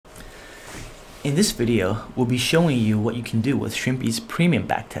In this video, we'll be showing you what you can do with Shrimpy's Premium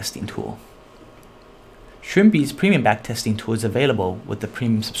Backtesting Tool. Shrimpy's Premium Backtesting Tool is available with the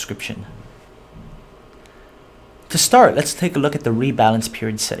premium subscription. To start, let's take a look at the rebalance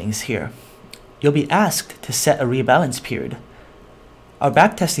period settings here. You'll be asked to set a rebalance period. Our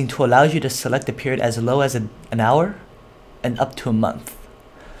backtesting tool allows you to select a period as low as an hour and up to a month.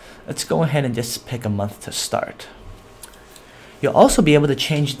 Let's go ahead and just pick a month to start. You'll also be able to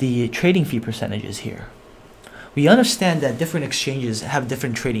change the trading fee percentages here. We understand that different exchanges have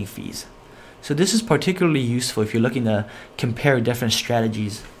different trading fees. So this is particularly useful if you're looking to compare different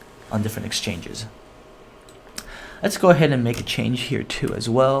strategies on different exchanges. Let's go ahead and make a change here too as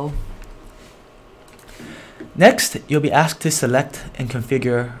well. Next, you'll be asked to select and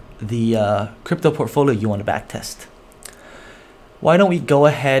configure the crypto portfolio you want to backtest. Why don't we go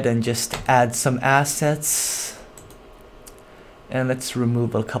ahead and just add some assets, and let's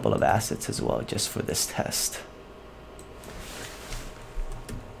remove a couple of assets as well just for this test.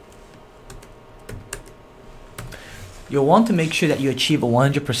 You'll want to make sure that you achieve a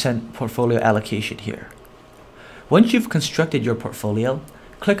 100% portfolio allocation here. Once you've constructed your portfolio,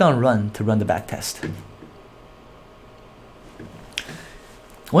 click on Run to run the backtest.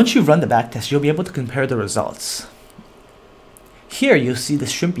 Once you've run the backtest, you'll be able to compare the results. Here you'll see the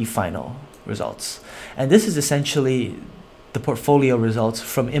Shrimpy final results, and this is essentially the portfolio results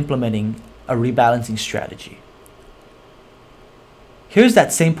from implementing a rebalancing strategy. Here's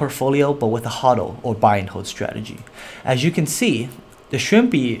that same portfolio but with a HODL or buy and hold strategy. As you can see, the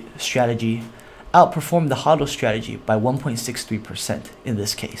Shrimpy strategy outperformed the HODL strategy by 1.63% in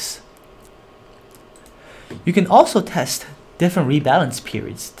this case. You can also test different rebalance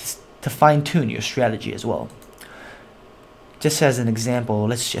periods to fine-tune your strategy as well. Just as an example,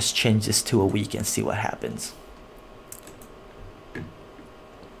 let's just change this to a week and see what happens.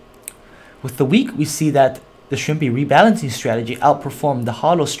 With the week, we see that the Shrimpy rebalancing strategy outperformed the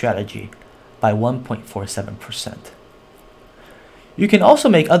HODL strategy by 1.47%. You can also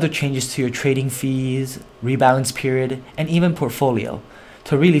make other changes to your trading fees, rebalance period, and even portfolio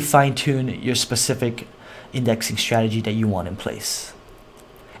to really fine-tune your specific indexing strategy that you want in place.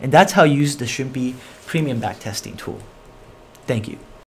 And that's how you use the Shrimpy Premium Backtesting Tool. Thank you.